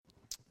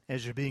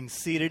As you're being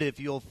seated,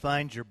 if you'll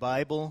find your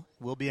Bible,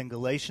 we'll be in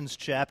Galatians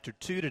chapter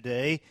 2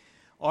 today.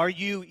 Are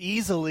you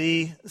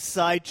easily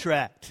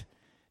sidetracked?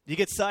 Do you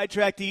get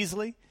sidetracked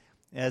easily?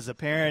 As a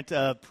parent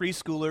of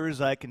preschoolers,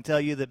 I can tell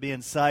you that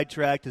being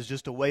sidetracked is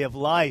just a way of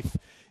life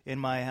in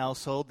my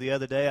household. The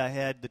other day I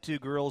had the two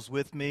girls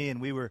with me, and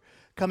we were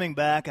coming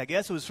back. I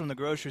guess it was from the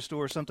grocery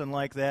store or something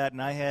like that,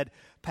 and I had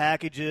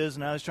packages,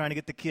 and I was trying to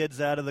get the kids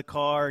out of the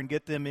car and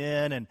get them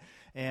in,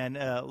 and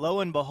lo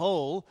and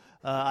behold,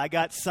 I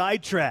got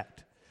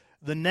sidetracked.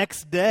 The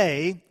next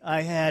day,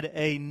 I had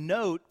a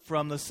note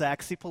from the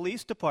Saxe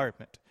Police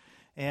Department,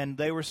 and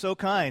they were so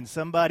kind.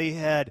 Somebody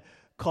had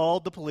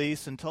called the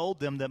police and told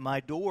them that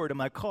my door to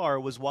my car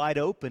was wide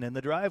open in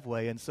the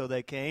driveway, and so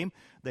they came,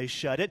 they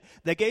shut it.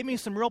 They gave me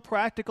some real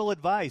practical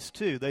advice,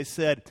 too. They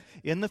said,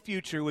 in the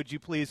future, would you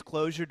please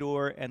close your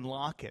door and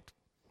lock it?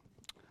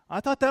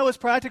 I thought that was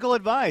practical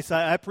advice.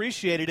 I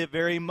appreciated it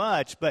very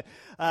much. But,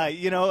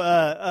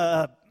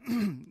 I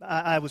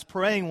was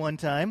praying one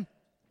time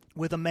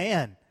with a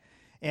man,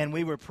 and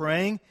we were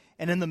praying,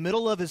 and in the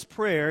middle of his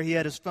prayer, he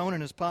had his phone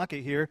in his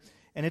pocket here,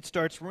 and it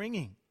starts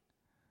ringing.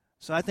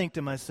 So I think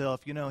to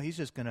myself, he's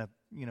just going to,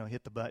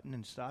 hit the button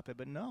and stop it.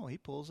 But no, he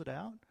pulls it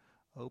out,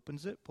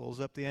 opens it, pulls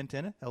up the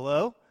antenna.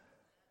 Hello?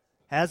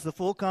 Has the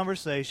full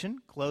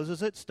conversation,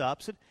 closes it,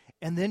 stops it,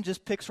 and then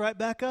just picks right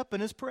back up in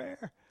his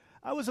prayer.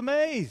 I was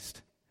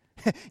amazed.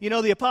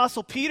 The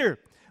Apostle Peter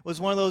was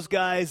one of those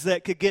guys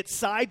that could get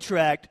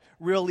sidetracked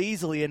real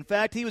easily. In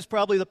fact, he was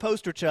probably the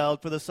poster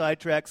child for the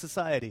sidetracked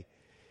society.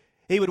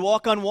 He would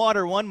walk on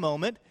water one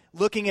moment,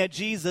 looking at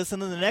Jesus,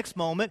 and then the next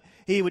moment,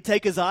 he would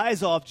take his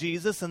eyes off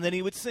Jesus, and then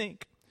he would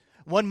sink.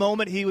 One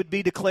moment, he would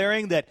be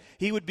declaring that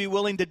he would be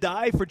willing to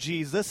die for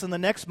Jesus, and the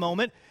next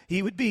moment,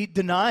 he would be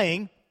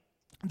denying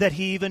that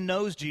he even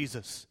knows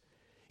Jesus.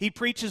 He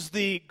preaches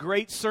the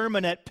great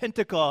sermon at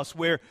Pentecost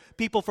where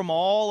people from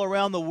all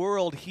around the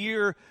world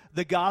hear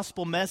the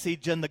gospel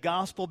message, and the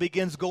gospel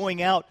begins going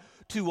out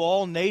to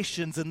all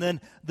nations. And then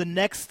the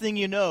next thing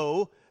you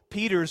know,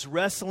 Peter's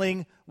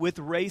wrestling with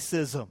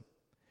racism.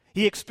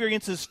 He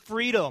experiences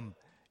freedom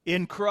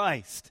in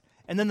Christ.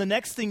 And then the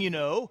next thing you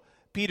know,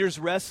 Peter's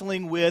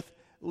wrestling with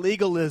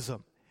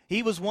legalism.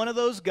 He was one of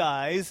those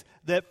guys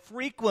that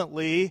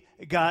frequently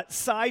got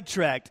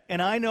sidetracked.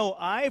 And I know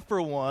I, for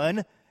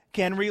one,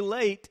 can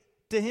relate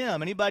to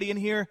him. Anybody in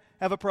here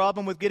have a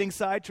problem with getting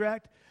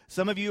sidetracked?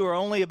 Some of you are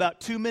only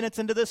about 2 minutes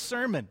into this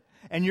sermon,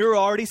 and you're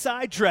already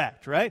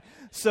sidetracked, right?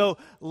 So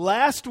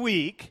last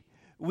week,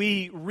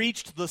 we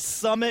reached the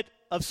summit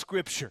of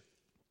Scripture.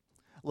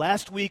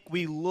 Last week,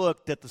 we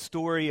looked at the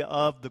story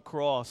of the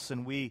cross,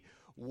 and we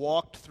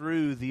walked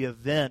through the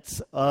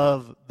events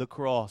of the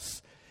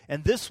cross.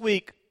 And this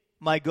week,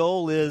 my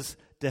goal is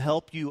to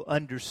help you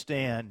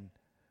understand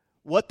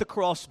what the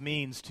cross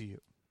means to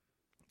you.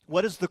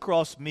 What does the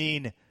cross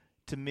mean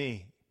to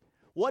me?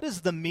 What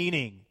is the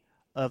meaning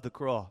of the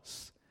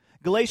cross?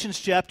 Galatians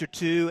chapter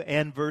 2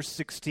 and verse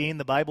 16,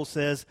 the Bible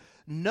says,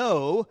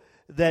 "Know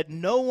that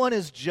no one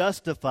is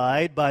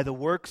justified by the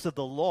works of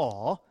the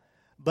law,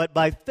 but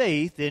by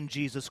faith in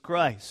Jesus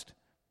Christ.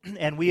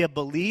 And we have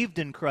believed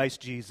in Christ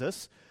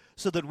Jesus,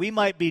 so that we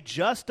might be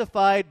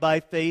justified by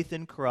faith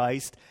in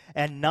Christ,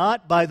 and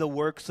not by the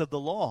works of the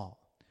law.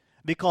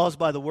 Because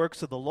by the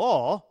works of the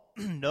law,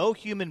 no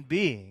human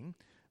being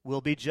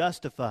will be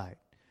justified.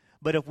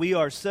 But if we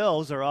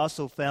ourselves are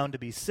also found to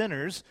be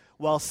sinners,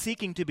 while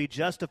seeking to be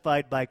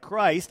justified by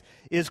Christ,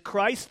 is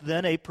Christ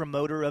then a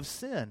promoter of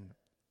sin?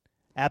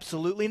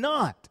 Absolutely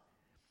not.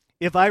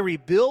 If I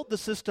rebuild the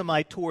system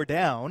I tore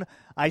down,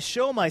 I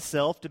show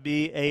myself to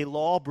be a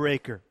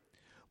lawbreaker.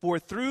 For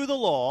through the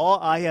law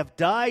I have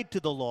died to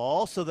the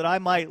law so that I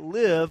might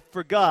live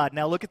for God."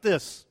 Now look at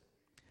this.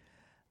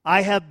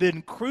 "I have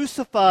been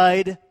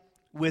crucified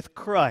with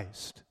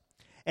Christ,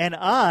 and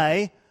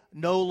I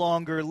no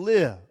longer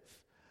live,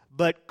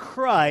 but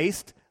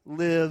Christ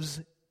lives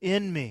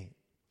in me.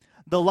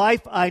 The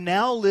life I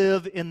now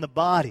live in the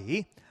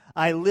body,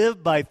 I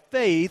live by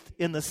faith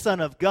in the Son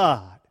of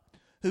God,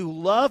 who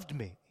loved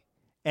me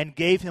and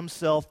gave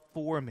himself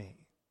for me.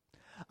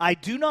 I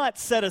do not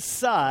set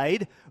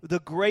aside the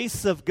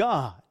grace of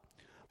God,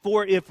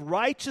 for if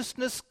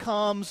righteousness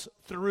comes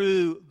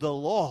through the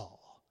law,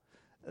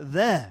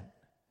 then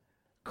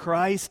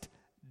Christ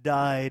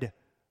died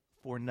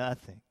for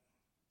nothing."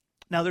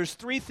 Now, there's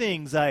three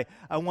things I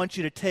want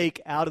you to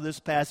take out of this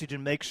passage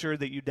and make sure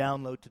that you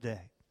download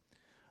today.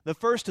 The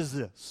first is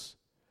this: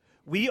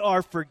 we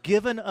are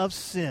forgiven of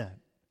sin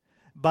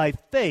by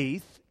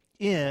faith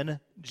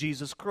in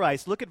Jesus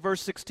Christ. Look at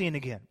verse 16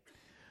 again.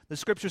 The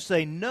Scriptures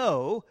say,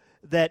 "Know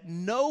that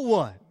no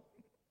one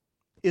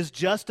is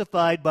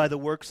justified by the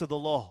works of the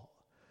law,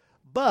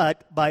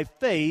 but by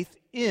faith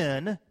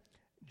in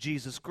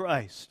Jesus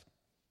Christ.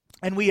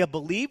 And we have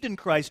believed in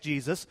Christ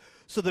Jesus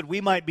so that we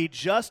might be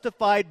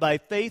justified by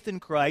faith in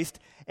Christ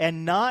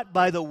and not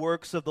by the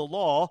works of the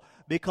law,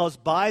 because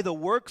by the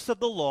works of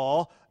the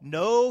law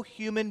no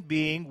human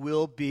being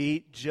will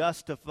be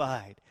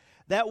justified."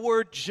 That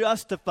word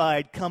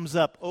justified comes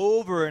up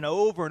over and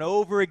over and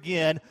over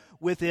again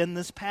within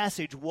this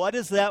passage. What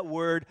does that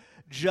word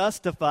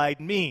justified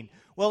mean?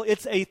 Well,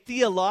 it's a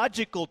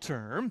theological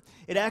term.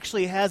 It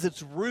actually has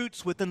its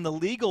roots within the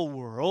legal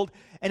world,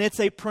 and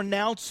it's a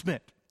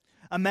pronouncement.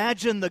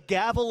 Imagine the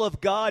gavel of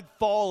God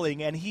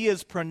falling, and he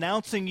is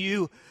pronouncing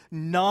you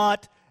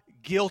not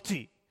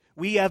guilty.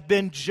 We have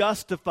been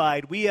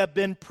justified. We have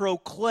been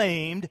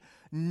proclaimed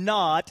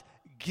not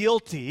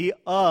guilty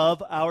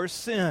of our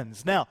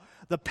sins. Now,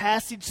 the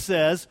passage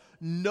says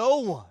no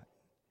one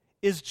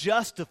is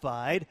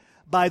justified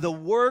by the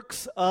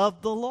works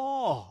of the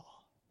law.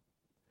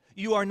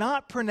 You are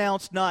not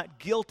pronounced not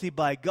guilty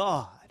by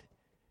God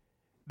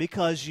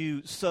because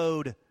you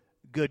sowed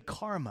good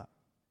karma.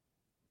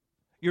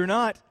 You're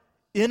not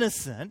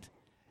innocent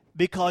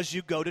because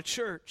you go to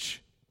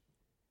church,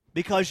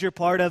 because you're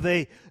part of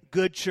a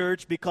good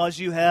church, because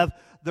you have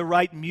the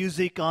right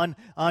music on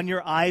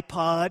your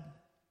iPod.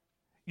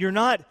 You're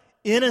not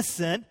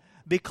innocent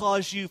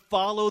because you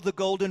follow the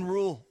golden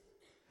rule.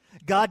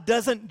 God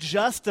doesn't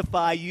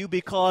justify you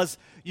because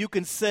you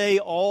can say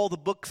all the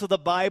books of the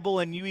Bible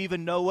and you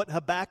even know what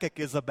Habakkuk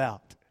is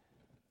about.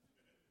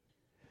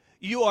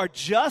 You are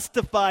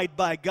justified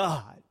by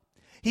God.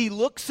 He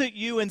looks at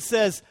you and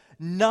says,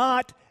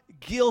 not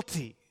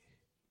guilty,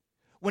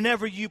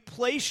 whenever you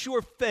place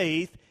your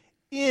faith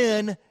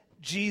in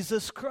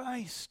Jesus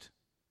Christ.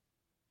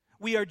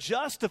 We are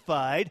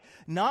justified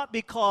not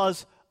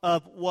because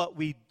of what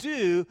we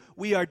do,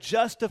 we are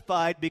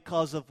justified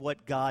because of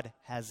what God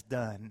has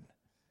done.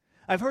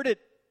 I've heard it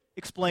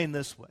explained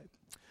this way.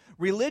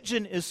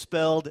 Religion is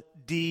spelled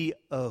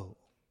D-O.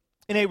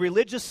 In a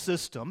religious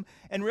system,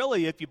 and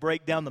really if you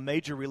break down the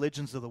major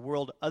religions of the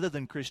world other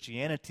than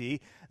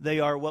Christianity, they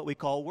are what we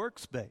call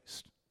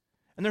works-based.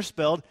 And they're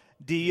spelled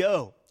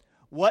D-O.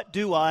 What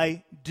do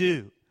I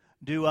do?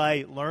 Do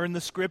I learn the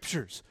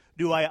Scriptures?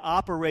 Do I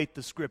operate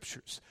the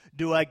Scriptures?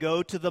 Do I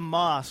go to the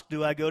mosque?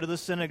 Do I go to the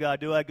synagogue?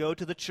 Do I go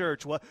to the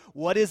church?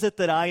 What is it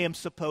that I am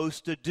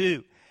supposed to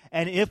do?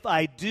 And if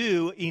I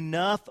do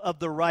enough of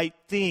the right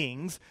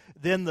things,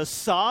 then the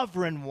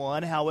sovereign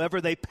one,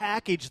 however they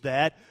package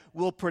that,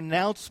 will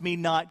pronounce me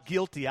not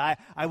guilty. I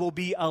will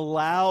be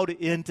allowed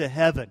into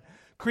heaven.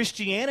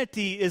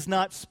 Christianity is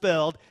not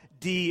spelled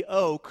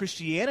D-O.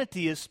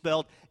 Christianity is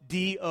spelled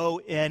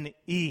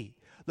D-O-N-E.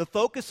 The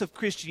focus of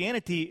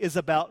Christianity is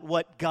about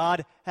what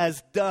God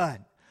has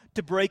done.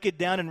 To break it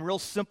down in real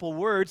simple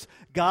words,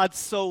 God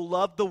so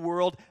loved the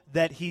world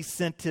that he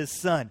sent his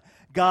Son.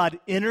 God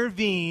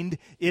intervened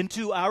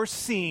into our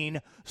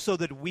scene so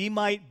that we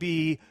might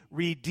be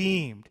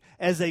redeemed.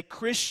 As a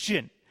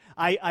Christian,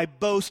 I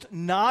boast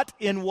not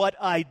in what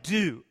I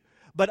do,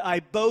 but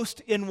I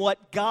boast in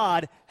what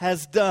God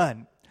has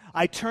done.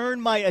 I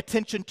turn my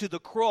attention to the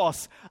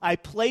cross. I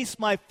place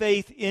my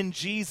faith in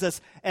Jesus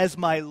as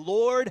my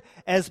Lord,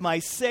 as my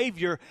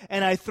Savior,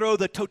 and I throw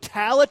the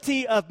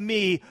totality of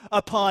me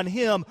upon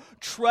him,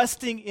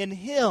 trusting in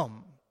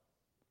him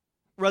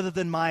rather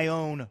than my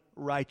own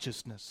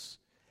righteousness.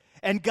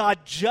 And God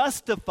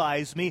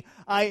justifies me.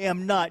 I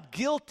am not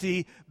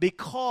guilty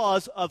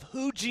because of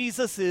who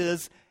Jesus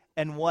is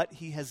and what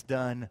he has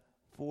done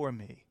for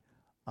me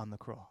on the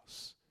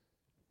cross.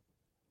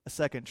 A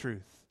second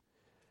truth.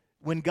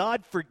 When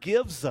God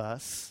forgives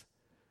us,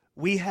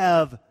 we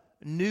have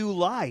new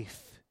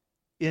life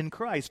in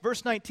Christ.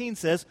 Verse 19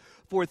 says,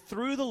 "For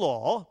through the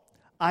law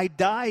I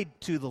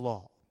died to the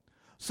law,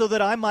 so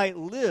that I might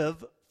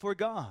live for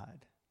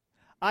God.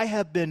 I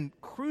have been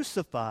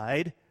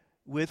crucified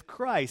with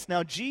Christ."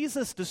 Now,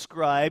 Jesus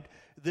described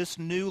this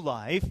new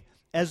life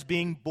as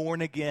being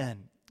born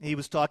again. He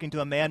was talking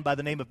to a man by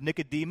the name of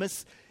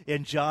Nicodemus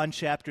in John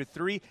chapter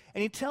 3,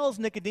 and he tells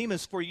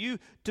Nicodemus, for you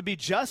to be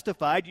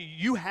justified,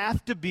 you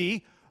have to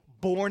be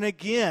born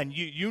again.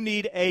 You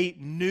need a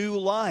new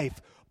life.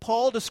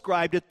 Paul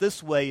described it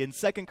this way in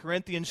 2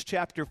 Corinthians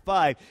chapter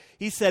 5.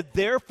 He said,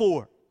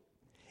 "Therefore,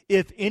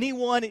 if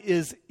anyone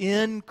is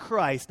in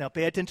Christ," now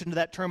pay attention to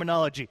that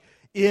terminology,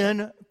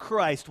 in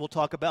Christ. We'll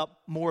talk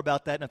more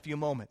about that in a few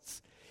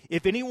moments.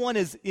 If anyone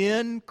is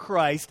in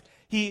Christ,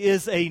 he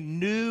is a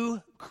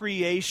new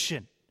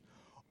creation.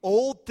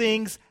 Old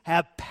things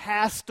have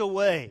passed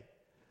away.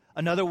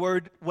 Another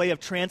way of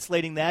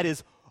translating that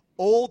is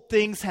old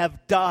things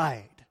have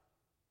died.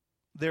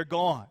 They're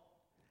gone.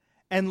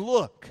 And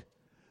look,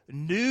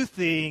 new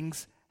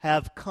things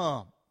have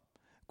come.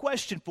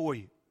 Question for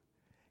you.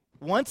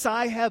 Once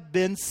I have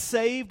been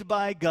saved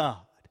by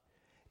God,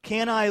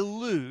 can I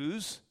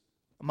lose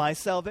my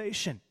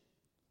salvation?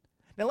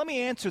 Now let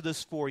me answer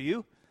this for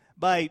you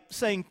by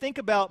saying, think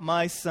about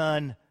my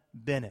son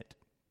Bennett.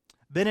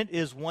 Bennett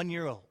is 1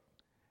 year old.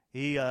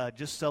 He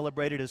just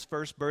celebrated his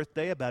first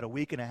birthday about a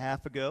week and a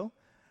half ago.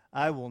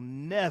 I will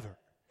never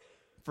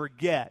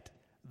forget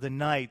the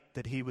night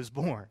that he was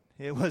born.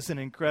 It was an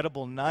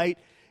incredible night.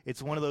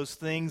 It's one of those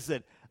things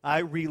that I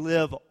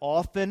relive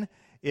often.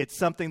 It's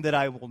something that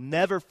I will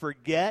never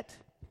forget,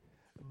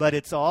 but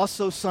it's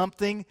also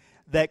something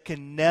that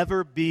can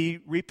never be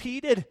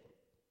repeated.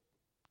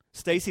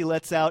 Stacy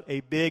lets out a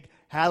big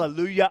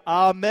hallelujah,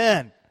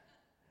 amen.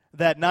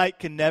 That night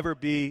can never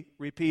be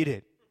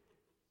repeated.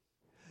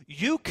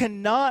 You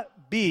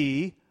cannot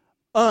be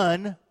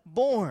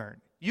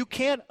unborn. You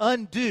can't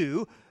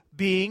undo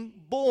being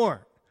born.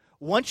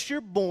 Once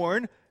you're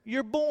born,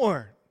 you're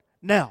born.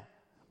 Now,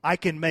 I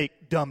can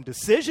make dumb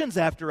decisions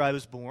after I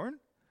was born.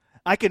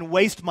 I can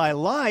waste my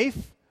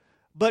life,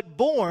 but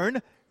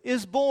born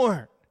is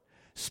born.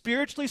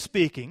 Spiritually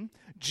speaking,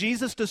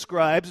 Jesus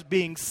describes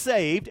being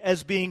saved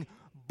as being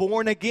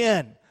born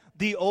again.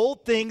 The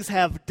old things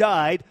have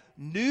died,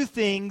 new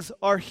things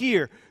are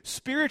here.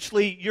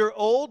 Spiritually, your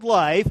old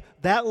life,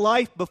 that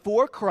life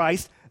before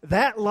Christ,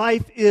 that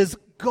life is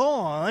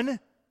gone.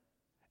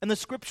 And the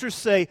scriptures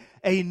say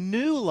a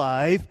new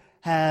life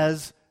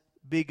has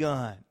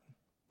begun.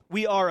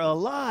 We are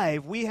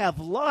alive. We have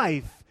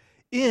life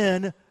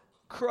in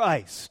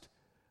Christ.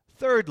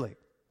 Thirdly,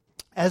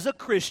 as a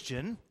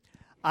Christian,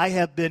 I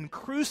have been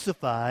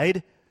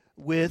crucified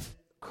with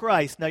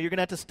Christ. Now, you're going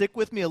to have to stick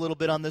with me a little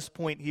bit on this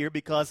point here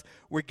because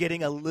we're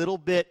getting a little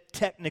bit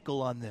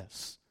technical on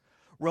this.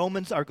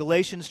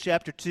 Galatians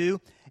chapter 2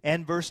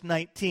 and verse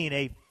 19,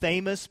 a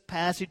famous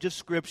passage of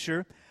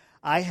Scripture.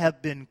 I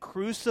have been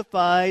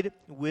crucified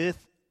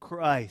with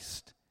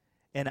Christ,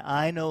 and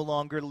I no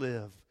longer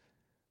live,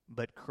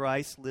 but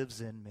Christ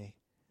lives in me.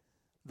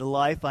 The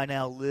life I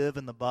now live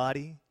in the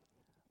body,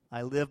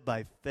 I live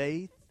by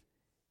faith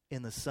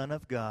in the Son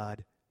of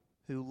God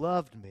who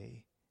loved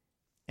me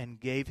and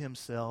gave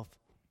himself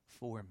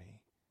for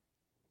me.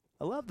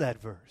 I love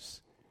that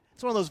verse.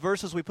 It's one of those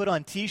verses we put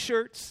on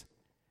T-shirts.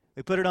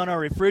 We put it on our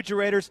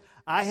refrigerators.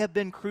 I have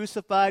been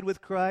crucified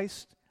with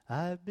Christ.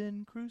 I've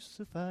been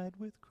crucified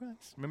with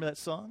Christ. Remember that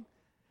song?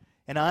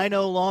 And I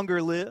no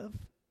longer live.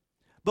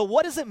 But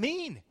what does it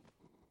mean?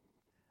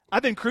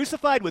 I've been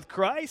crucified with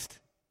Christ?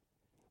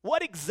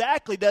 What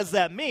exactly does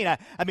that mean?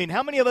 I mean,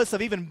 how many of us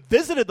have even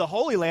visited the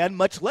Holy Land,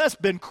 much less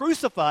been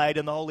crucified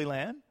in the Holy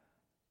Land?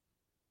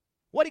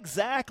 What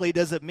exactly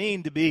does it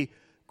mean to be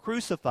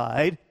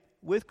crucified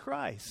with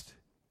Christ?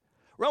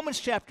 Romans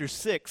chapter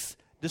 6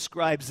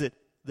 describes it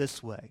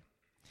this way.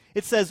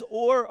 It says,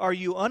 "Or are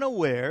you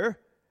unaware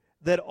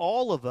that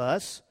all of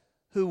us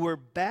who were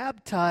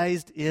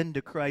baptized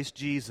into Christ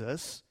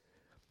Jesus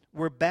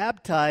were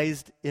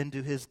baptized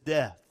into his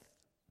death?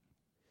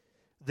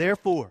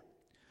 Therefore,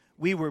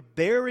 we were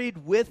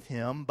buried with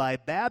him by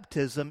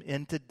baptism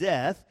into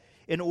death,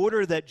 in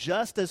order that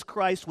just as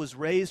Christ was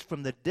raised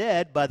from the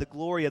dead by the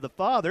glory of the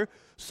Father,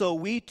 so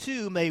we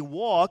too may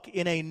walk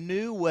in a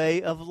new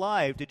way of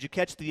life." Did you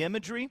catch the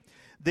imagery?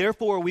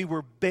 Therefore, we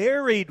were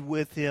buried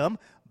with him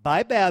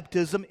by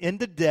baptism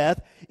into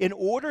death, in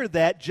order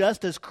that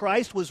just as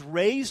Christ was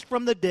raised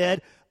from the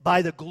dead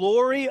by the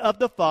glory of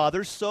the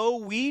Father, so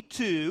we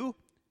too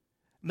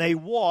may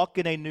walk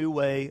in a new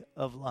way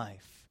of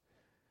life.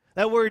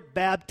 That word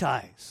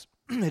baptize,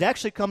 it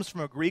actually comes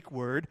from a Greek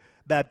word,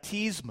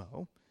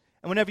 baptismo,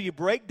 and whenever you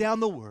break down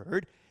the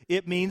word,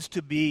 it means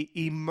to be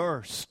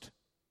immersed.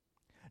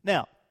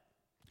 Now,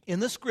 in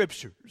the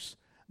Scriptures,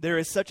 there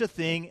is such a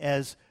thing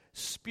as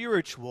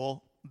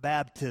spiritual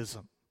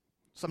baptism,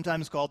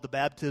 sometimes called the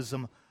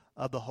baptism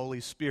of the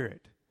Holy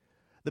Spirit.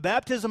 The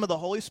baptism of the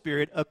Holy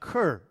Spirit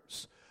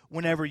occurs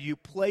whenever you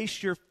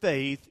place your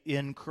faith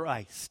in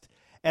Christ.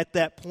 At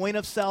that point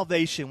of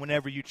salvation,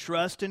 whenever you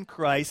trust in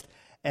Christ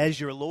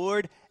as your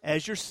Lord,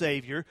 as your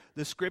Savior,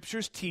 the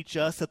Scriptures teach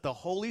us that the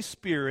Holy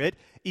Spirit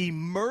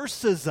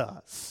immerses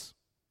us,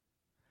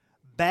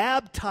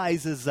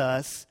 baptizes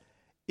us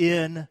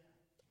in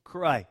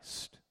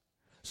Christ.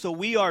 So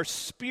we are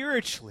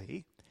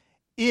spiritually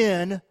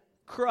in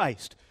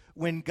Christ.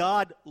 When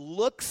God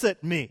looks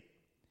at me,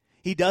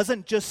 he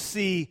doesn't just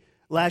see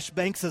Lash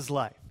Banks'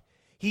 life.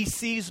 He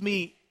sees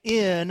me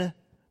in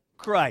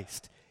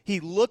Christ. He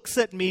looks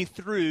at me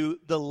through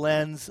the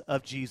lens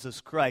of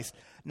Jesus Christ.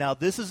 Now,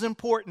 this is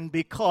important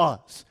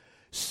because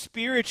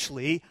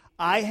spiritually,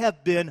 I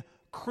have been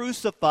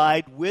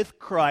crucified with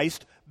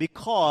Christ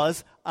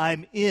because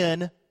I'm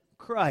in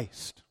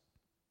Christ.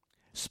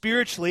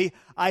 Spiritually,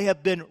 I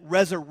have been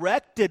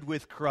resurrected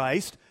with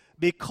Christ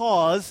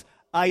because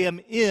I am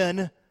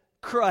in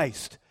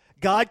Christ.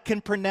 God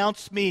can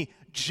pronounce me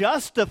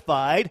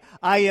justified.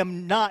 I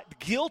am not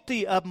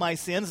guilty of my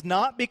sins,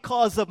 not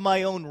because of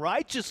my own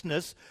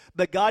righteousness,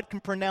 but God can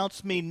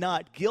pronounce me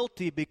not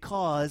guilty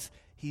because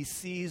he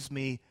sees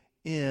me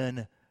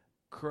in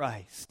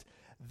Christ.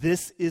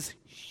 This is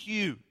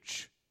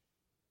huge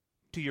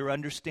to your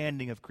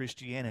understanding of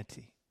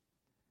Christianity,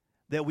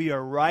 that we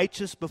are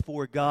righteous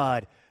before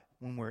God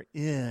when we're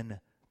in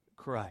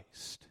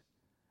Christ.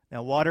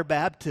 Now, water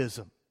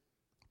baptism,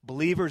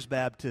 believer's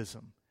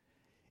baptism,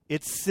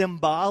 it's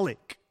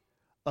symbolic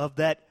of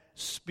that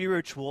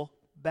spiritual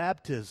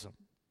baptism.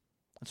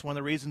 That's one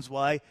of the reasons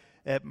why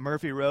at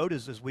Murphy Road,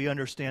 as we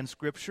understand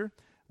Scripture,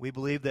 we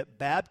believe that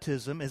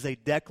baptism is a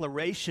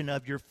declaration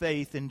of your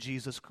faith in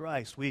Jesus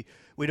Christ. We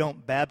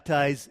don't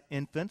baptize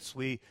infants.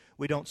 We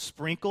don't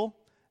sprinkle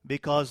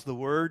because the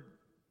word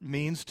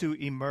means to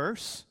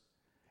immerse.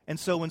 And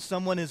so when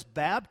someone is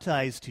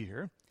baptized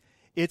here,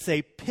 it's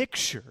a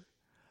picture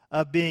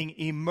of being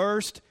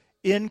immersed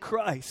in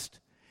Christ.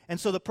 And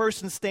so the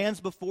person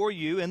stands before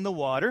you in the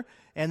water,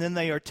 and then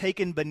they are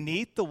taken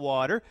beneath the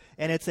water,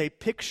 and it's a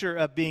picture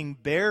of being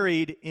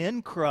buried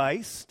in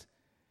Christ.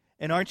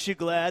 And aren't you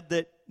glad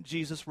that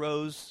Jesus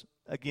rose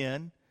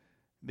again?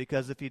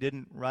 Because if he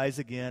didn't rise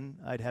again,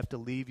 I'd have to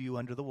leave you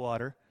under the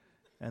water,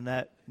 and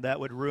that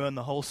would ruin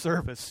the whole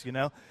service, you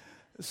know.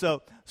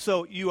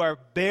 So you are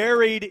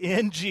buried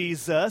in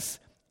Jesus,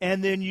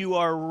 and then you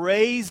are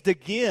raised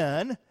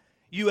again.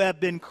 You have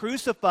been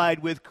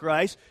crucified with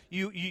Christ.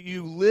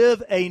 You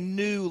live a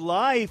new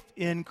life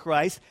in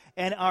Christ,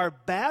 and our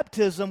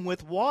baptism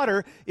with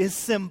water is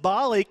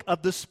symbolic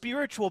of the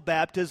spiritual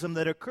baptism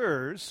that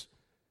occurs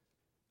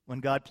when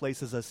God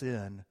places us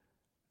in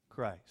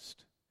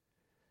Christ.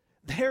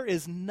 There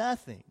is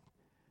nothing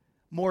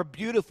more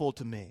beautiful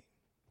to me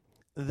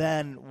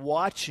than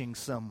watching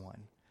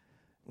someone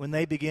when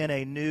they begin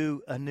a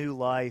new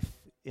life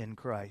in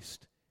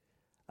Christ.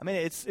 I mean,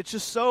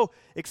 it's so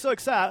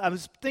exciting. I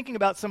was thinking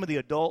about some of the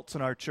adults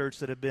in our church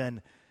that have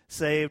been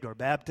saved or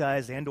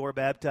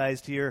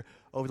baptized here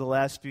over the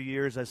last few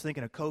years. I was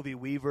thinking of Covey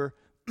Weaver,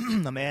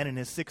 a man in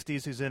his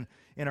 60s who's in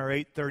our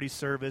 8:30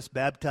 service,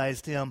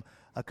 baptized him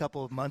a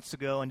couple of months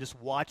ago, and just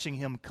watching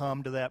him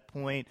come to that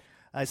point.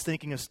 I was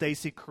thinking of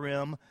Stacy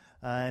Krim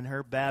and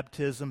her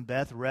baptism,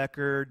 Beth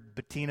Record,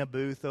 Bettina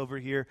Booth over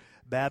here,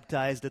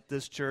 baptized at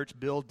this church,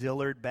 Bill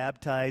Dillard,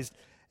 baptized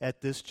at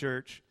this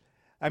church.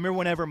 I remember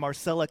whenever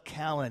Marcella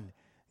Callan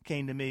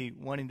came to me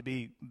wanting to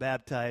be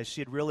baptized,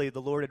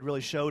 the Lord had really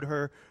showed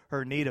her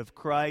need of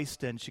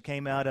Christ, and she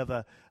came out of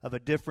a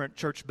different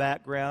church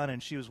background,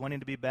 and she was wanting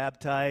to be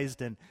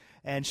baptized,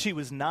 and she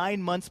was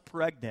 9 months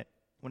pregnant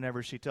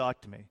whenever she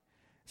talked to me.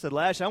 I said,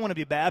 Lash, I want to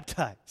be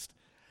baptized.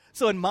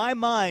 So in my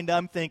mind,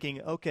 I'm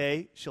thinking,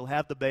 okay, she'll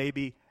have the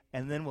baby,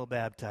 and then we'll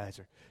baptize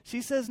her.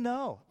 She says,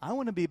 no, I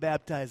want to be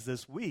baptized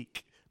this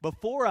week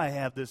before I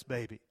have this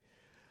baby.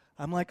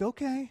 I'm like,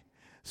 okay.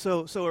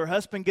 So her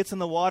husband gets in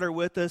the water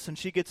with us, and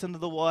she gets into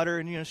the water,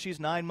 and she's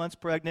 9 months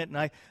pregnant,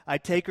 and I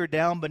take her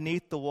down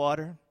beneath the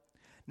water.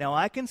 Now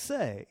I can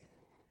say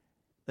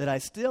that I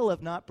still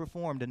have not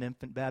performed an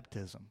infant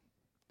baptism,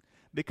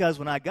 because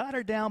when I got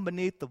her down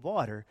beneath the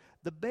water,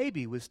 the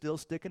baby was still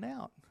sticking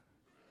out.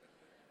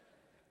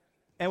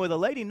 And with a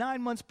lady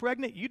 9 months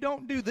pregnant, you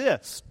don't do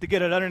this to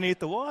get it underneath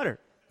the water,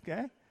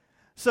 okay?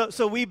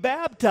 So we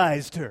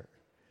baptized her,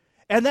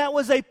 and that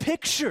was a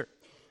picture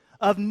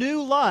of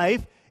new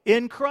life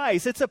in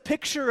Christ. It's a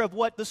picture of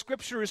what the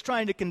Scripture is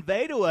trying to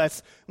convey to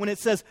us when it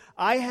says,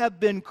 I have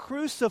been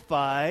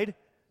crucified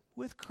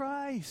with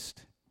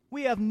Christ.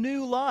 We have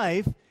new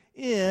life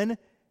in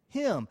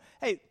Him.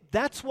 Hey,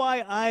 that's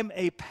why I'm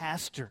a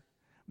pastor,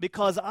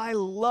 because I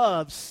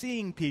love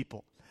seeing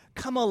people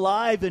come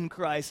alive in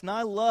Christ, and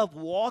I love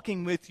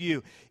walking with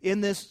you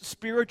in this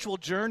spiritual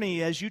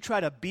journey as you try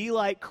to be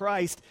like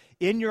Christ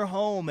in your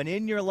home and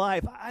in your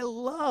life. I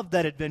love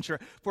that adventure.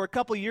 For a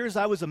couple of years,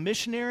 I was a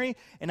missionary,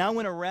 and I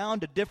went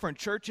around to different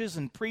churches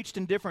and preached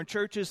in different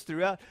churches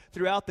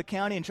throughout the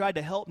county and tried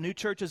to help new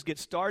churches get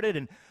started,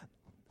 and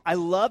I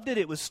loved it.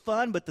 It was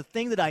fun, but the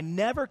thing that I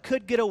never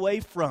could get away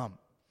from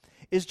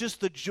is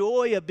just the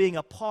joy of being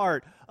a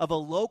part of a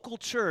local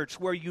church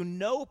where you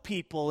know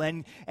people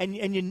and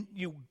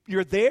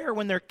you're there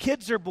when their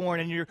kids are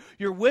born, and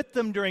you're with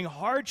them during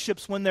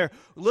hardships when they're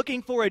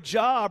looking for a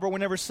job or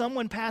whenever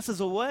someone passes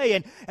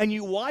away, and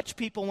you watch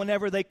people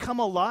whenever they come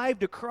alive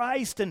to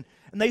Christ and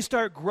they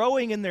start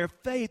growing in their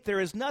faith. There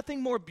is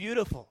nothing more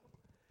beautiful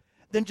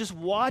than just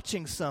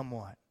watching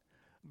someone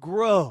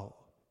grow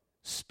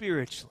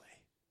spiritually.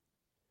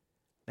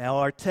 Now,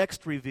 our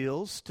text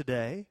reveals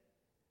today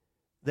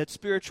that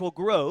spiritual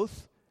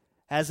growth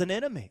has an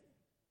enemy.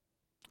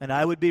 And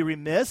I would be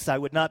remiss, I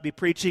would not be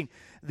preaching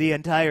the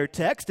entire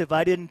text if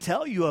I didn't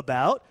tell you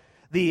about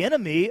the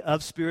enemy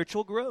of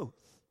spiritual growth.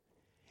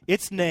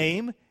 Its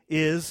name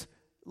is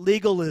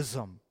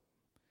legalism.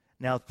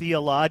 Now,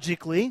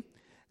 theologically,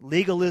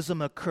 legalism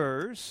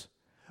occurs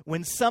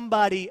when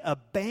somebody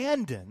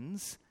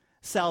abandons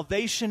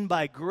salvation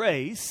by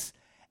grace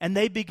and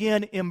they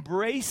begin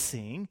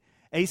embracing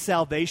a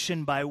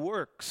salvation by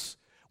works.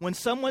 When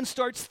someone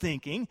starts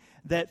thinking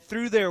that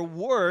through their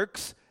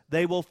works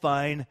they will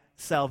find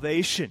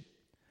salvation.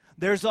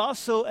 There's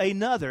also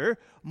another,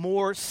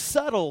 more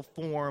subtle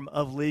form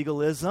of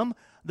legalism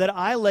that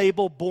I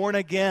label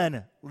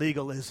born-again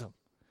legalism.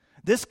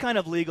 This kind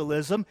of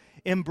legalism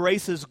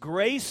embraces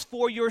grace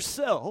for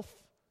yourself.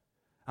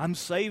 I'm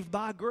saved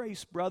by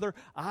grace, brother.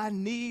 I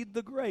need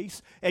the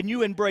grace. And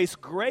you embrace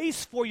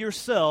grace for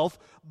yourself,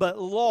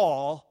 but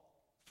law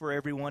for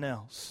everyone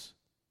else.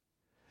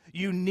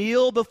 You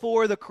kneel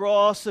before the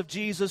cross of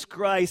Jesus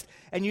Christ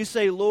and you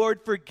say,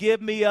 Lord, forgive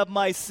me of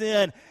my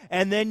sin.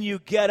 And then you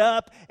get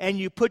up and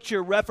you put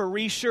your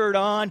referee shirt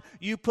on,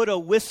 you put a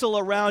whistle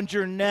around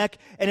your neck,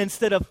 and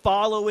instead of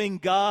following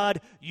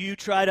God, you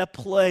try to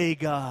play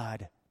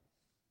God.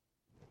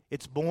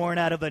 It's born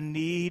out of a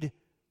need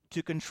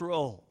to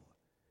control.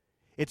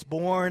 It's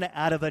born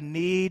out of a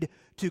need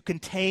to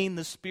contain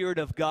the Spirit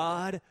of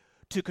God,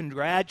 to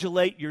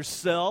congratulate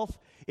yourself.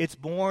 It's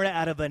born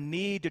out of a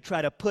need to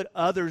try to put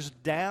others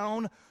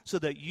down so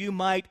that you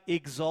might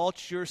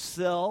exalt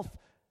yourself.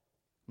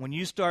 When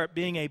you start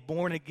being a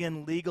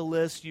born-again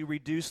legalist, you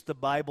reduce the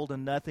Bible to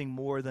nothing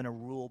more than a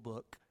rule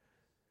book.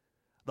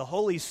 The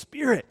Holy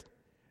Spirit,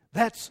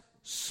 that's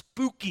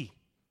spooky.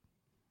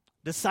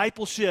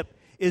 Discipleship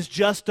is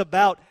just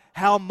about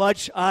how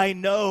much I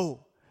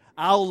know.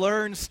 I'll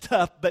learn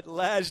stuff, but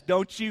Laz,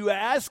 don't you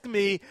ask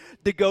me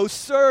to go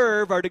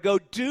serve or to go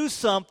do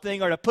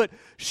something or to put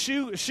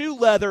shoe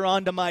leather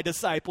onto my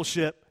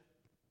discipleship.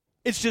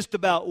 It's just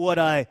about what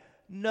I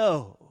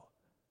know.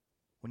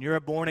 When you're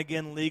a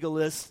born-again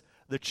legalist,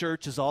 the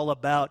church is all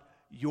about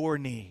your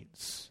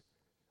needs.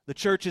 The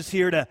church is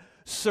here to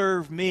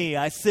serve me.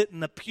 I sit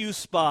in the pew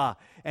spa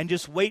and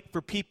just wait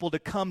for people to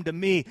come to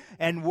me.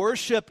 And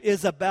worship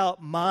is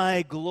about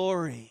my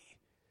glory.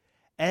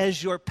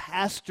 As your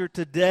pastor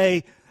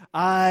today,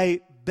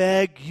 I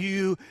beg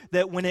you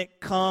that when it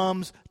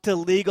comes to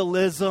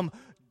legalism,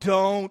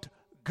 don't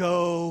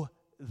go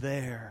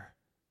there.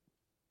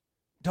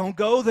 Don't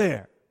go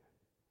there.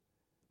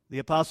 The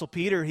Apostle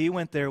Peter, he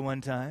went there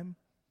one time.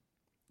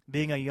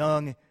 Being a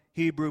young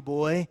Hebrew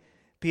boy,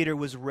 Peter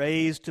was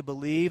raised to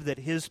believe that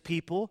his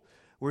people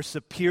were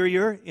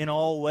superior in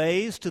all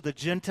ways to the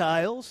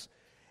Gentiles.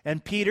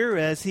 And Peter,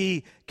 as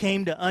he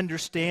came to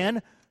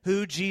understand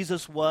who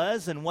Jesus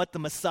was and what the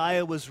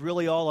Messiah was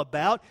really all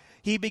about,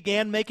 he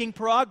began making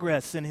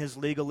progress in his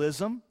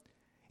legalism.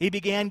 He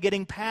began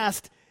getting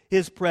past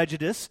his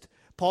prejudice.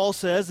 Paul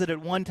says that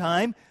at one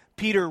time,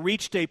 Peter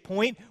reached a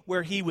point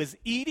where he was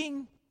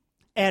eating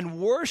and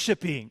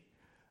worshiping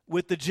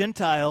with the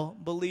Gentile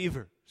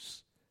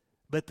believers.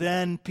 But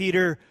then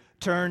Peter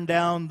turned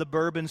down the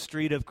Bourbon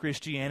Street of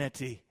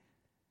Christianity,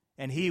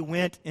 and he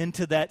went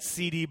into that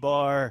seedy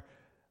bar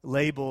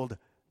labeled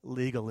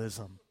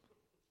legalism.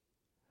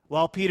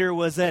 While Peter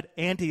was at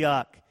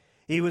Antioch,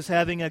 he was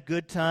having a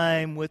good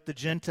time with the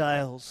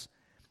Gentiles,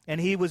 and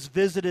he was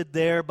visited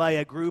there by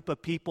a group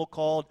of people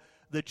called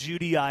the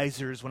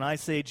Judaizers. When I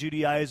say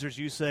Judaizers,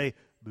 you say,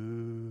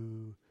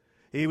 boo.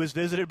 He was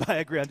visited by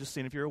a group, I'm just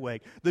seeing if you're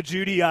awake, the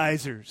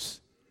Judaizers.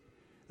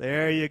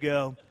 There you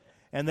go.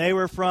 And they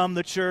were from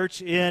the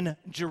church in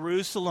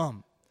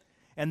Jerusalem,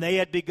 and they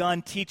had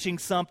begun teaching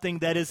something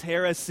that is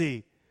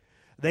heresy.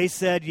 They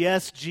said,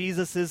 yes,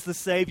 Jesus is the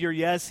Savior.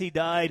 Yes, He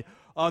died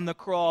on the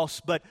cross,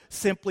 but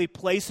simply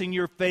placing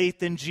your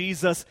faith in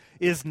Jesus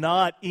is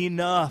not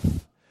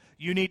enough.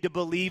 You need to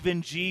believe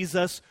in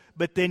Jesus,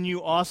 but then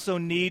you also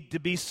need to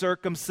be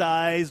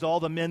circumcised. All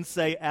the men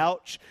say,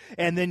 ouch.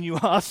 And then you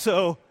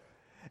also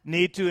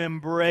need to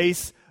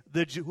embrace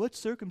the what's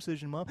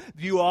circumcision, Mom?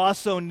 You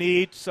also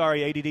need,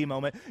 sorry, ADD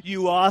moment.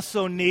 You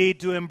also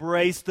need to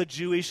embrace the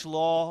Jewish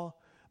law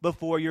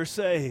before you're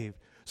saved.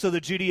 So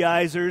the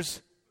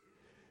Judaizers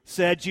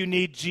said you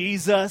need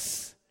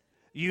Jesus,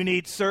 you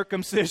need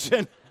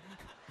circumcision.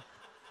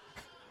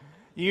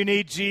 You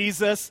need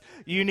Jesus,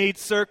 you need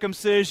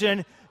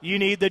circumcision, you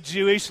need the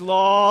Jewish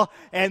law,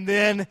 and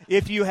then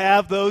if you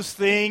have those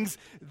things,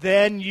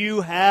 then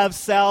you have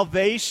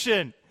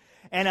salvation.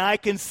 And I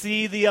can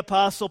see the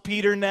Apostle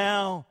Peter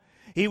now.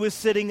 He was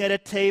sitting at a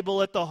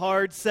table at the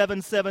Hard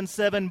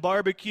 777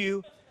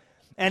 barbecue,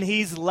 and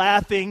he's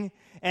laughing,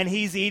 and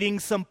he's eating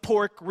some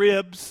pork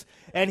ribs,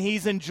 and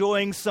he's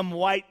enjoying some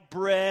white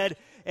bread,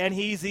 and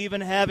he's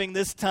even having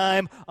this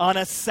time on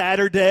a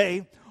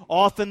Saturday.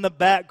 Off in the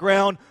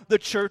background, the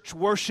church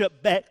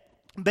worship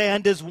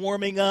band is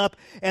warming up,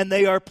 and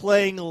they are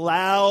playing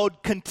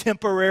loud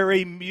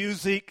contemporary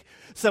music.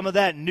 Some of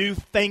that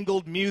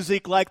newfangled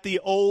music like the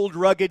old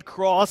rugged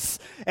cross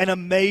and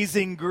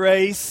Amazing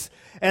Grace.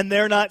 And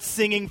they're not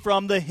singing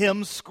from the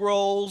hymn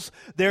scrolls.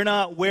 They're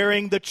not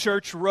wearing the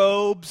church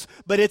robes.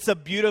 But it's a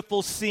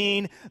beautiful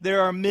scene.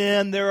 There are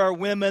men, there are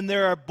women,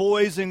 there are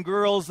boys and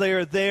girls. They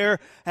are there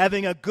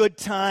having a good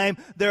time.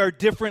 There are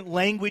different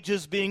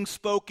languages being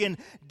spoken,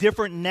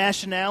 different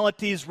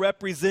nationalities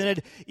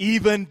represented,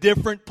 even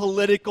different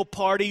political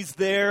parties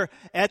there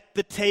at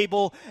the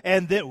table.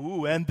 And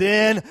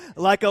then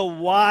like a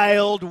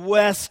Wild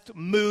West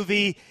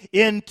movie,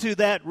 into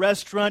that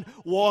restaurant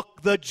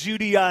walk the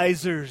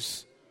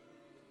Judaizers.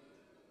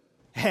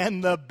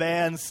 And the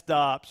band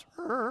stops.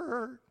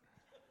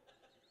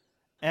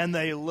 And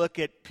they look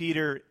at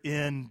Peter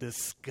in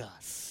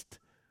disgust.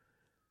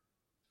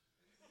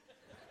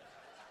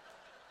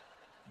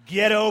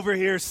 Get over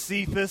here,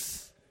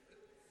 Cephas.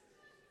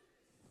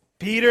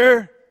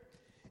 Peter,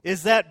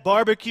 is that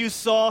barbecue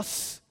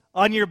sauce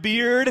on your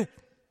beard?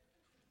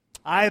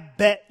 I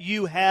bet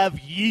you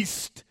have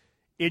yeast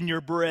in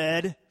your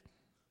bread.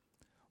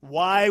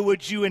 Why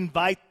would you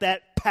invite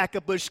that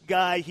Pack-a-Bush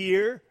guy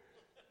here?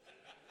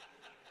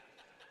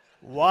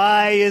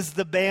 Why is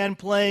the band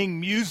playing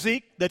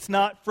music that's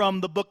not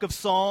from the book of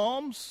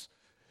Psalms?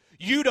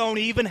 You don't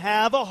even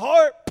have a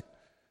harp.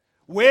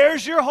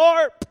 Where's your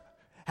harp?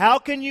 How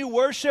can you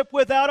worship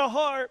without a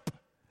harp?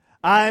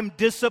 I'm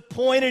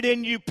disappointed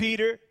in you,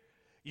 Peter.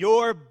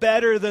 You're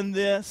better than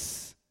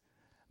this.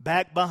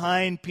 Back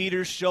behind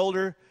Peter's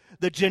shoulder,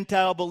 the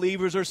Gentile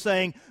believers are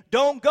saying,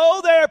 don't go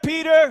there,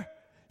 Peter.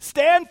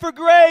 Stand for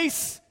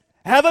grace.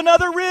 Have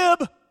another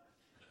rib.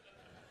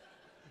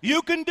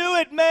 You can do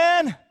it,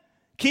 man.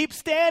 Keep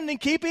standing,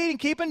 keep eating,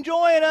 keep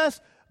enjoying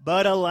us.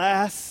 But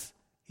alas,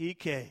 he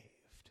caved.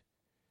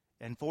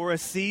 And for a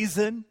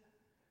season,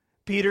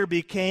 Peter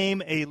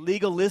became a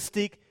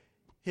legalistic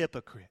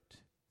hypocrite.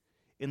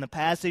 In the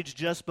passage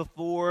just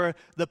before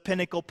the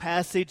pinnacle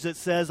passage that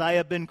says, I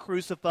have been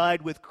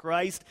crucified with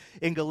Christ,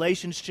 in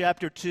Galatians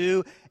chapter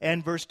 2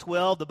 and verse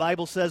 12, the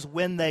Bible says,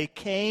 when they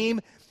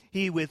came,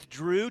 he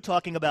withdrew,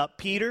 talking about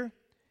Peter.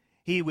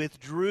 He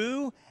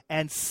withdrew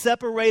and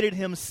separated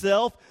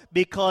himself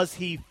because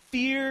he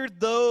feared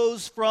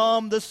those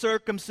from the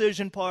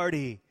circumcision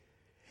party.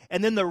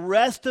 And then the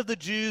rest of the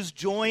Jews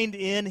joined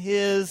in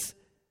his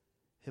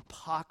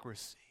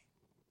hypocrisy.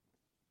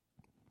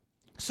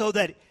 So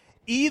that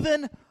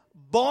even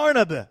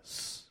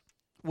Barnabas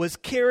was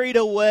carried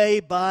away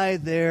by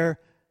their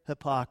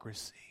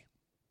hypocrisy.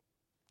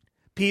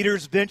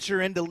 Peter's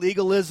venture into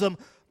legalism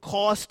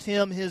cost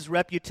him his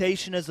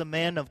reputation as a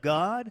man of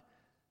God.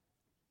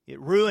 It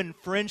ruined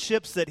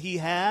friendships that he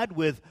had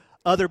with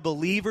other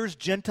believers,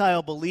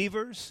 Gentile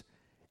believers,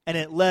 and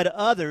it led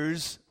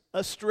others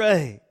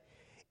astray.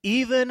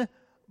 Even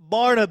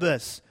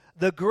Barnabas,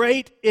 the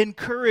great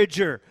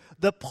encourager,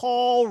 the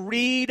Paul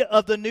Reed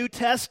of the New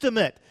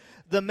Testament,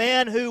 the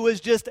man who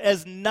was just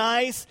as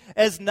nice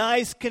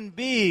can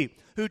be,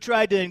 who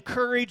tried to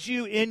encourage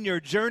you in your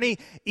journey,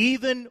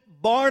 even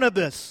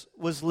Barnabas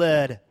was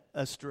led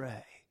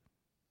astray.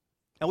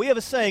 Now, we have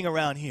a saying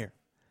around here,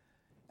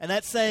 and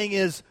that saying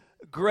is,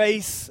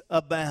 grace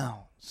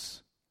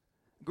abounds.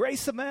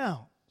 Grace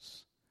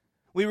abounds.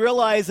 We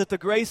realize that the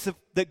grace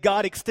that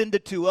God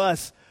extended to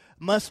us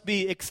must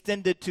be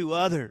extended to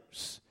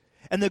others.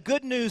 And the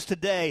good news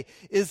today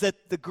is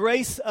that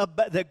grace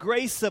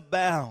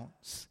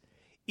abounds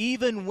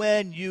even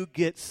when you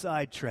get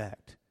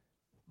sidetracked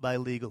by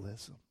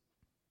legalism.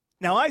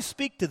 Now, I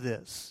speak to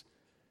this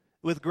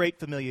with great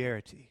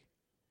familiarity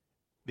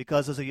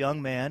because as a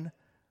young man,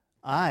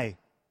 I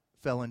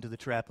fell into the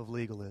trap of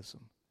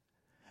legalism.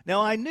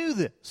 Now, I knew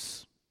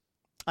this.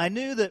 I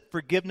knew that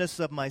forgiveness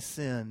of my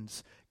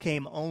sins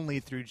came only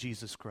through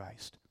Jesus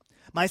Christ.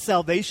 My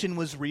salvation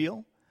was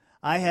real.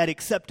 I had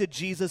accepted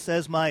Jesus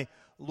as my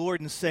Lord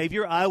and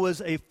Savior. I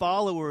was a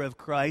follower of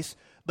Christ.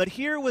 But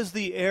here was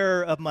the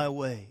error of my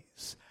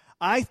ways.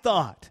 I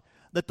thought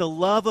that the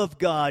love of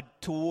God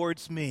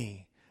towards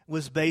me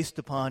was based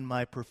upon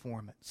my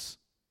performance.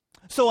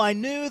 So I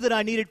knew that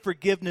I needed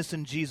forgiveness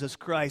in Jesus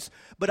Christ,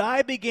 but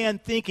I began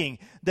thinking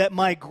that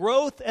my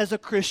growth as a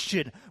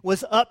Christian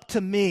was up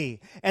to me,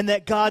 and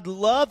that God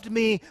loved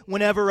me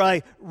whenever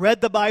I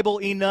read the Bible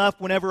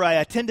enough, whenever I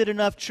attended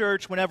enough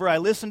church, whenever I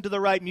listened to the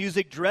right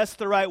music, dressed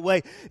the right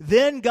way.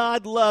 Then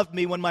God loved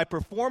me when my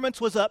performance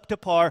was up to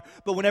par,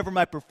 but whenever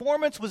my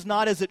performance was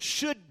not as it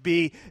should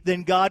be,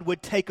 then God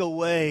would take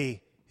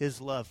away his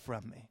love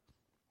from me.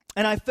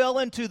 And I fell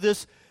into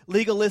this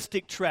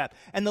legalistic trap.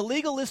 And the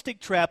legalistic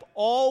trap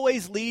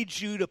always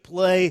leads you to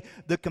play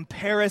the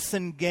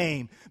comparison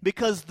game,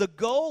 because the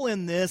goal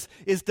in this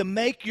is to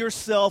make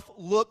yourself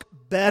look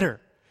better.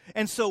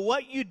 And so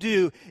what you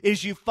do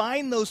is you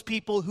find those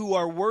people who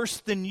are worse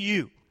than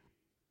you,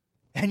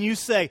 and you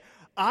say,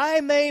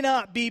 I may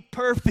not be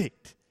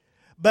perfect,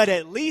 but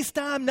at least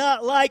I'm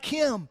not like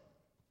him.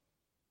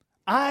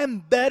 I'm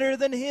better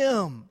than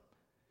him.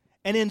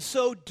 And in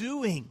so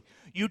doing,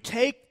 you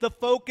take the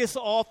focus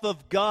off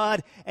of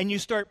God and you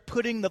start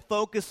putting the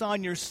focus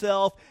on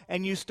yourself,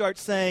 and you start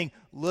saying,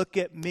 look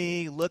at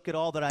me, look at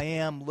all that I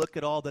am, look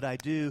at all that I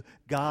do.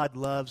 God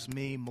loves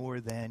me more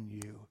than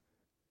you.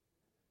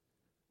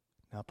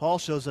 Now, Paul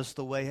shows us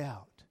the way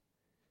out.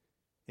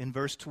 In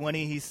verse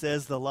 20, he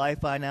says, the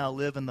life I now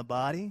live in the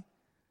body,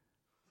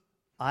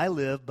 I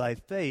live by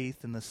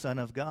faith in the Son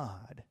of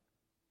God,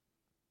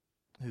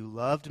 who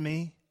loved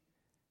me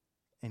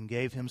and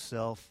gave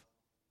himself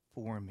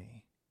for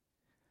me.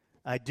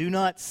 I do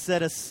not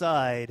set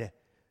aside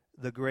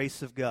the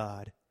grace of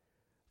God,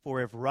 for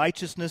if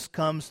righteousness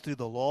comes through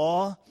the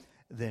law,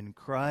 then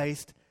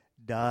Christ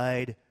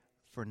died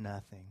for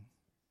nothing.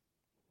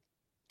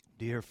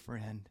 Dear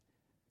friend,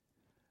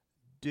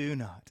 do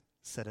not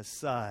set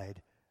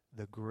aside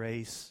the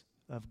grace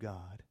of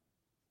God.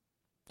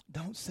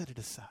 Don't set it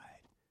aside.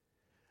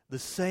 The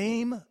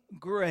same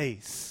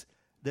grace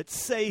that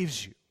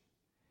saves you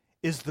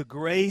is the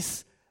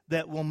grace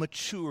that will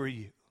mature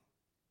you.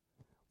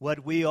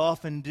 What we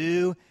often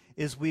do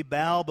is we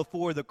bow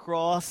before the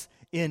cross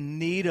in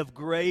need of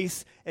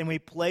grace, and we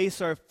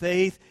place our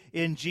faith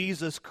in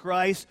Jesus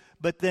Christ,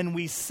 but then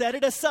we set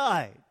it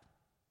aside.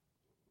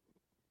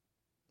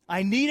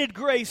 I needed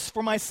grace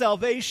for my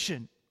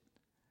salvation,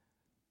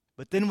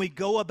 but then we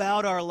go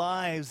about our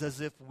lives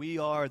as if we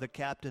are the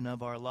captain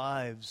of our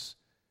lives,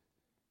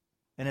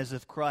 and as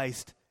if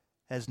Christ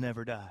has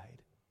never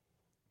died.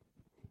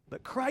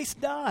 But Christ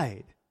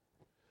died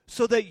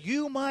so that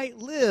you might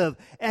live.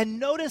 And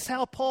notice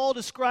how Paul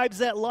describes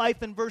that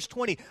life in verse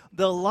 20.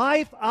 The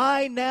life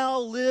I now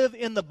live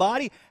in the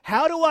body.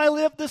 How do I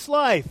live this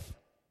life?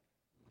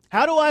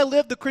 How do I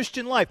live the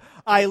Christian life?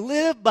 I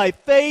live by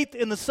faith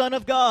in the Son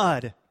of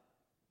God.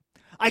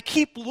 I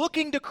keep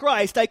looking to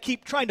Christ. I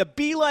keep trying to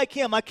be like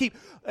Him. I keep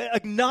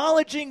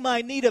acknowledging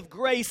my need of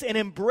grace and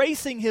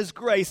embracing His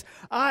grace.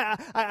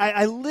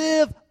 I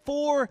live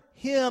for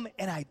Him,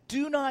 and I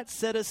do not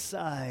set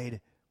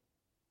aside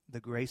the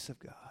grace of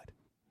God.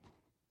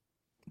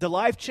 The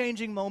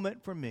life-changing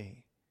moment for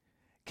me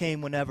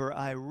came whenever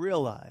I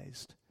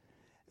realized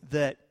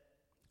that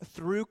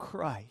through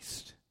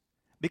Christ,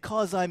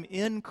 because I'm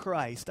in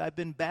Christ, I've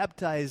been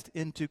baptized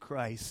into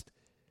Christ,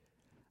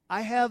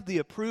 I have the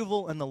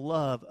approval and the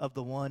love of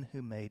the one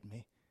who made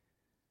me.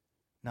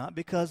 Not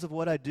because of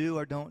what I do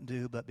or don't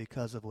do, but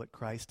because of what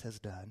Christ has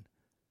done.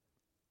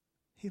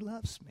 He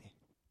loves me.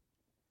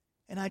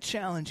 And I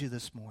challenge you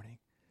this morning,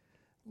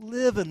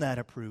 live in that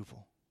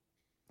approval.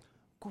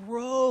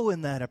 Grow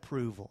in that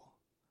approval.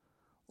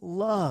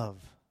 Love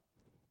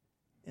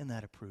in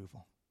that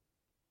approval.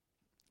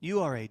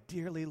 You are a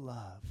dearly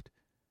loved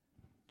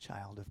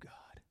child of God.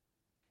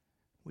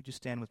 Would you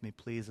stand with me,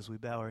 please, as we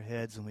bow our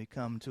heads and we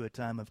come to a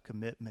time of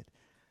commitment?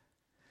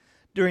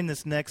 During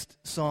this next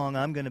song,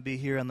 I'm going to be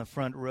here on the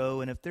front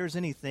row, and if there's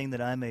anything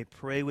that I may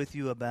pray with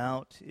you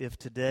about, if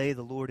today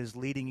the Lord is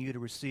leading you to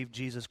receive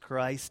Jesus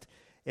Christ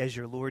as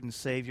your Lord and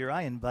Savior,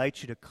 I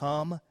invite you to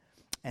come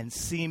and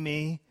see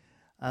me.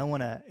 I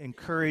want to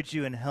encourage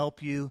you and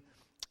help you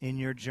in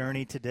your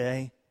journey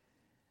today.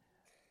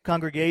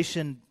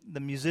 Congregation, the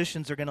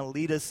musicians are going to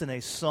lead us in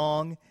a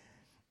song,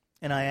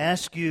 and I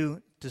ask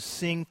you to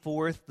sing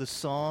forth the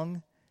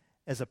song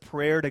as a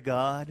prayer to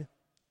God.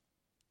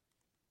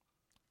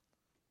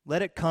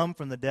 Let it come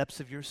from the depths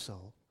of your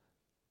soul.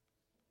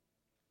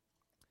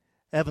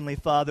 Heavenly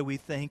Father, we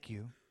thank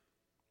you.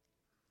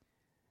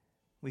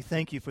 We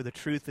thank you for the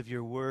truth of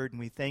your word, and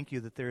we thank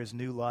you that there is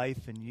new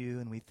life in you,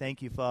 and we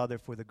thank you, Father,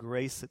 for the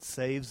grace that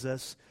saves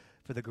us,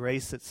 for the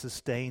grace that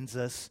sustains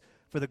us,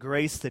 for the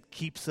grace that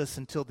keeps us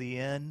until the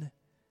end.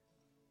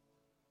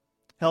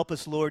 Help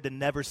us, Lord, to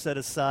never set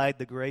aside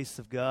the grace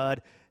of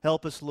God.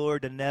 Help us,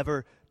 Lord, to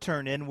never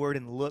turn inward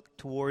and look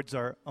towards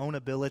our own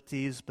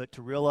abilities, but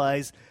to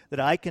realize that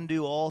I can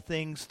do all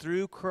things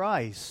through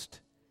Christ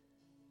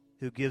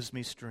who gives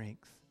me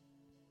strength.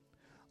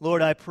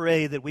 Lord, I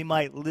pray that we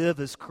might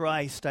live as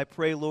Christ. I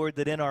pray, Lord,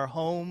 that in our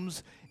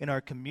homes, in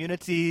our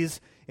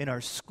communities, in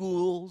our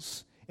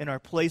schools, in our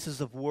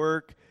places of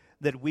work,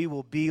 that we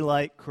will be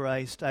like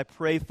Christ. I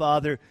pray,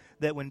 Father,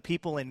 that when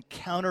people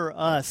encounter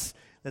us,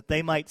 that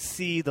they might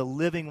see the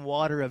living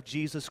water of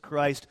Jesus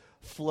Christ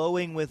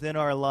flowing within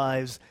our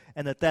lives,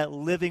 and that that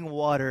living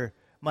water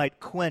might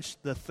quench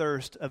the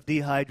thirst of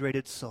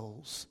dehydrated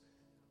souls.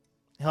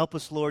 Help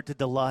us, Lord, to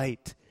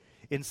delight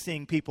in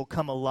seeing people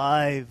come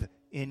alive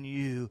in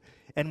you.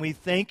 And we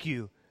thank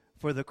you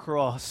for the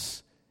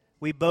cross.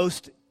 We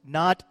boast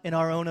not in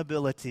our own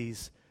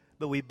abilities,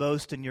 but we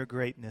boast in your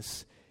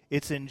greatness.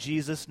 It's in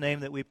Jesus' name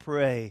that we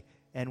pray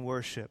and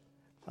worship.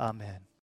 Amen.